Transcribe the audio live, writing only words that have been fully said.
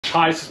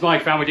Hi, this is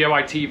Mike, Family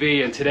DIY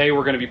TV, and today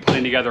we're going to be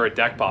putting together a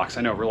deck box.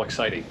 I know, real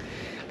exciting.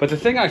 But the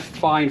thing I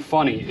find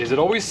funny is it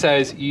always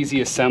says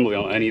easy assembly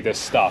on any of this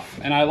stuff.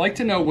 And I like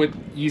to know what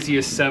easy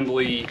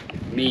assembly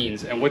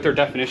means and what their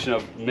definition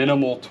of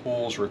minimal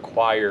tools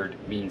required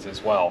means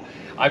as well.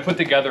 I put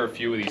together a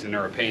few of these and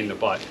they're a pain in the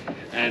butt.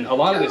 And a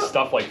lot of this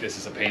stuff like this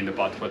is a pain in the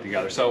butt to put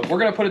together. So we're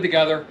going to put it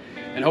together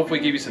and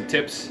hopefully give you some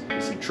tips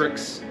and some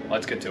tricks.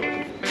 Let's get to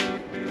it.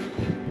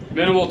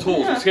 Minimal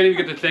tools. Let's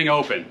get the thing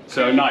open.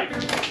 So knife.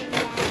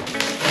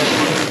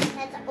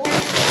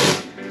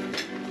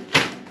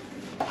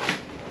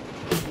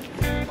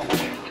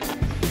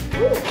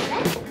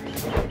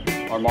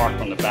 Are marked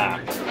on the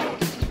back. So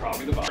this is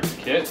probably the box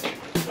kit.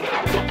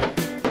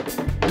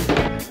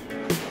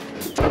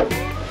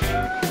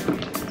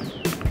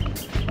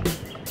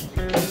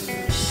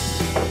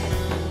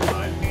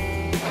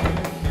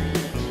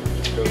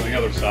 Go to the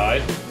other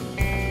side.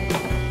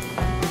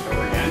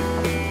 Over again.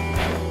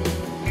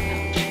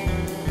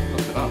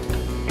 Lift it up.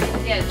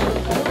 Yeah, just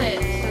hold it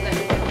so that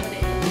we can put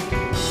it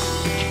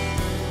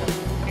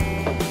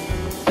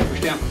in.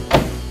 Push down.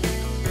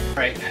 All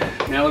right,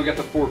 now that we've got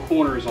the four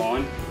corners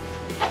on,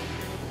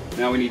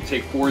 now we need to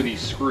take 4 of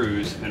these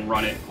screws and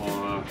run it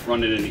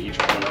into each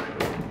corner.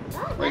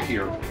 Right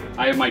here.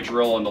 I have my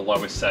drill on the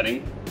lowest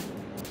setting.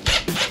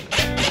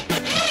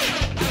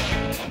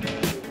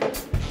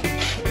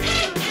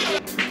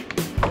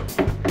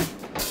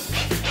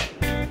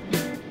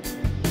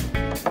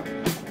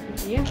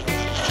 Yeah.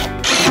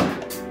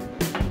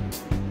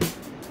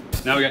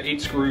 Now we got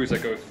 8 screws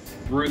that go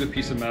through the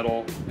piece of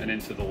metal and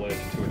into the lid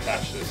to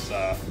attach this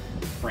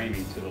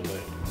framing to the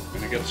lid. I'm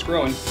gonna get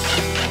screwing.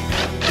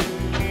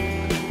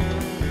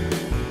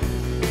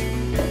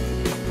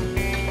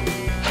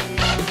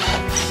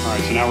 All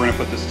right, so now we're gonna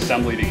put this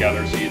assembly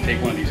together. So you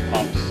take one of these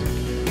pumps,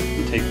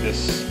 you take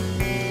this,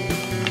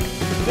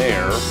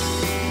 there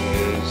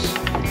is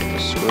the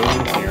screw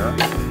in here,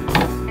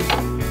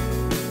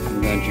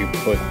 and then you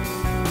put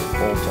the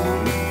bolt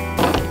on,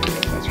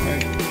 that's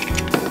right.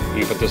 And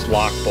you put this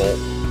lock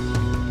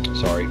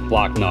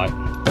nut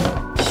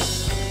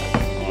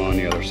on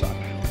the other side.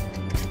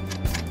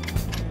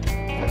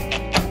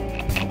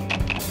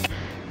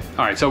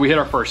 All right, so we hit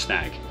our first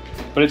snag,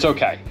 but it's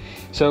okay.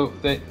 So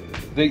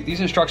these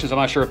instructions, I'm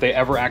not sure if they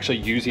ever actually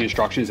use the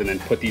instructions and then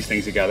put these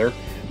things together,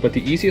 but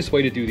the easiest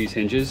way to do these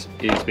hinges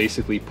is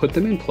basically put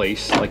them in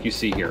place like you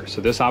see here.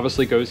 So this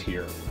obviously goes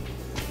here.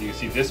 You can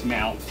see this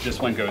mount, this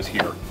one goes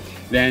here.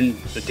 Then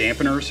the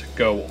dampeners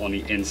go on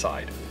the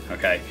inside,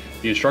 okay?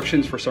 The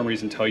instructions for some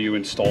reason tell you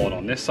install it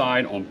on this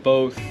side, on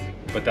both,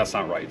 but that's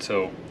not right.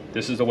 So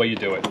this is the way you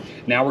do it.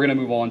 Now we're gonna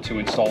move on to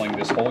installing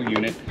this whole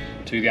unit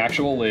to the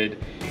actual lid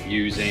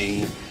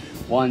using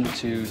 1,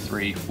 2,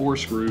 3, 4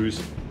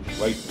 screws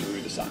right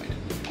through the side.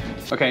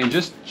 Okay, and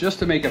just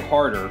to make it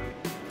harder,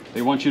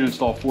 they want you to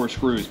install 4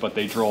 screws, but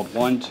they drilled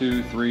 1,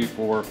 2, 3,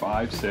 4,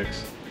 5,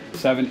 6,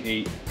 7,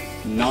 8,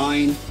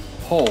 9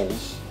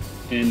 holes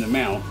in the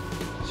mount.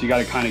 So you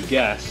gotta kind of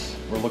guess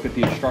or look at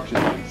the instructions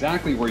on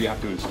exactly where you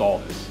have to install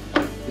this.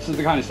 This is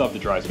the kind of stuff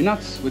that drives me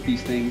nuts with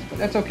these things, but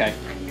that's okay.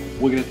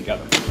 We'll get it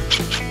together.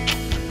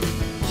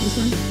 This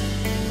one?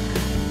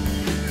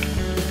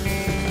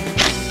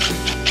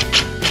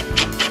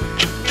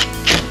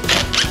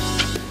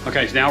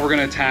 Okay, so now we're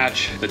gonna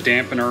attach the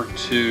dampener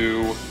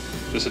to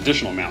this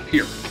additional mount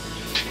here.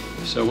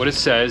 So what it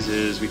says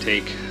is we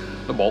take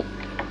the bolt,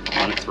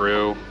 run it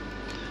through,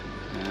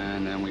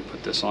 and then we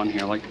put this on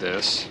here like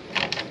this.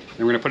 And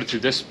we're gonna put it through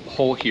this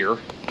hole here,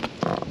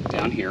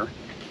 down here.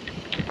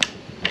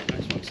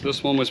 So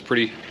this one was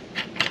pretty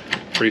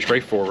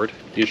straightforward.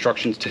 The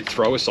instructions did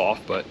throw us off,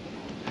 but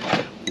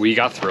we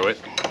got through it.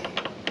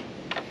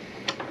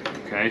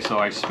 Okay, so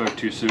I spoke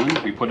too soon.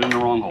 We put it in the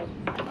wrong hole.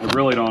 I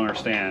really don't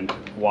understand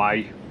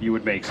why you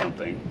would make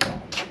something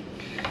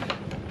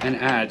and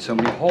add so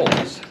many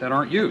holes that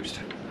aren't used.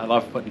 I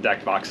love putting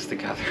deck boxes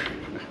together.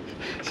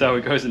 So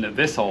it goes into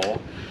this hole,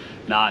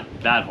 not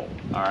that hole,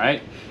 all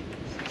right?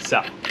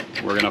 So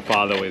we're gonna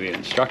follow the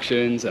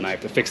instructions, and I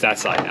have to fix that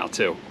side now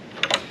too.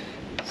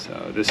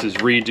 So this is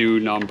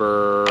redo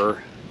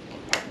number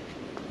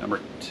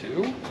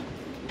 2,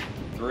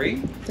 3?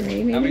 3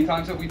 maybe? How many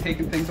times have we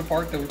taken things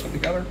apart that we put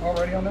together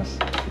already on this?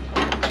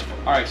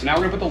 All right, so now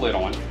we're gonna put the lid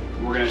on.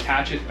 And we're gonna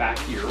attach it back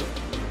here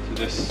to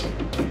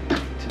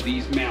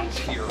these mounts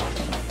here.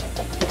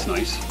 It's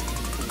nice,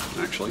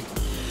 actually.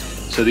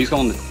 So these go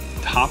on the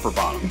top or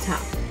bottom? The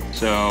top.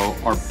 So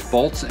our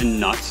bolts and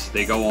nuts,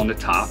 they go on the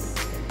top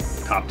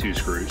 2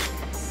 screws.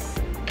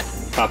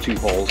 Top 2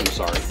 holes, I'm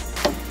sorry.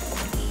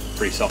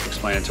 Pretty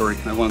self-explanatory. I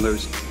have one of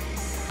those.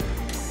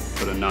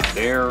 Put a nut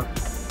there.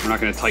 We're not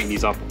gonna tighten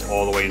these up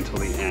all the way until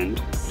the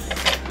end.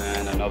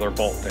 And another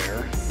bolt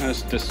there.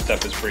 This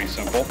step is pretty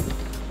simple.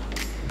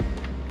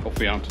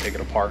 Hopefully I don't have to take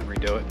it apart and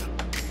redo it.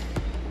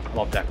 I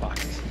love deck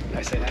boxes. Did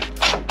I say that?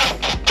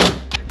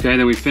 Okay,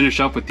 then we finish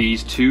up with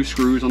these 2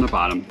 screws on the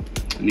bottom.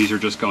 And these are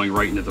just going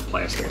right into the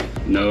plastic.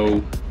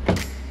 No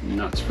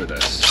nuts for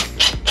this.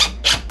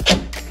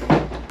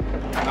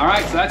 All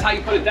right, so that's how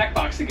you put a deck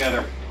box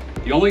together.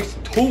 The only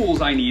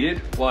tools I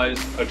needed was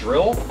a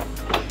drill,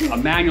 a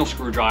manual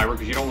screwdriver,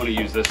 because you don't want to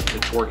use this to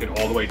torque it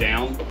all the way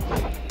down,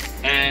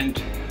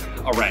 and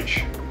a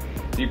wrench.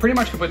 So you pretty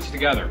much can put this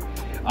together.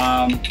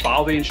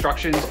 Follow the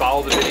instructions,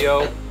 follow the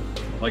video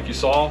like you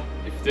saw.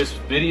 If this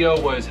video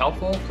was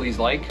helpful, please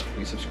like,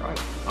 please subscribe.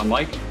 I'm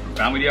Mike from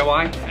Family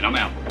DIY, and I'm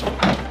out.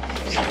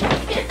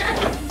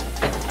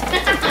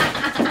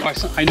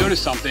 I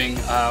noticed something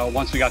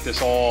once we got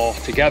this all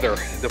together.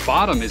 The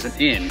bottom isn't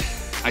in.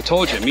 I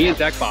told you, me and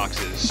deck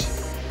boxes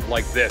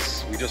like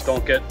this, we just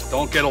don't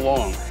get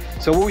along.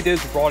 So what we did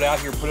is we brought it out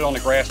here, put it on the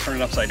grass, turn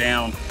it upside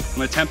down. I'm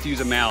gonna attempt to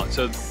use a mallet.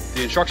 So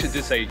the instructions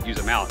did say use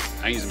a mallet.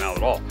 I didn't use a mallet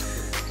at all.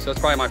 So that's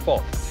probably my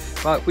fault.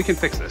 But we can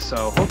fix this.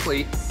 So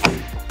hopefully,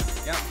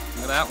 yeah,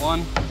 look at that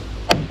one.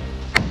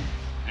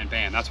 And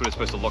bam, that's what it's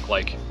supposed to look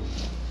like.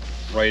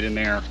 Right in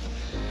there.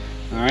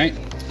 All right,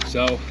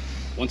 so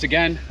once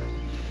again,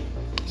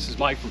 this is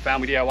Mike from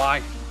Family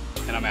DIY,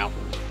 and I'm out.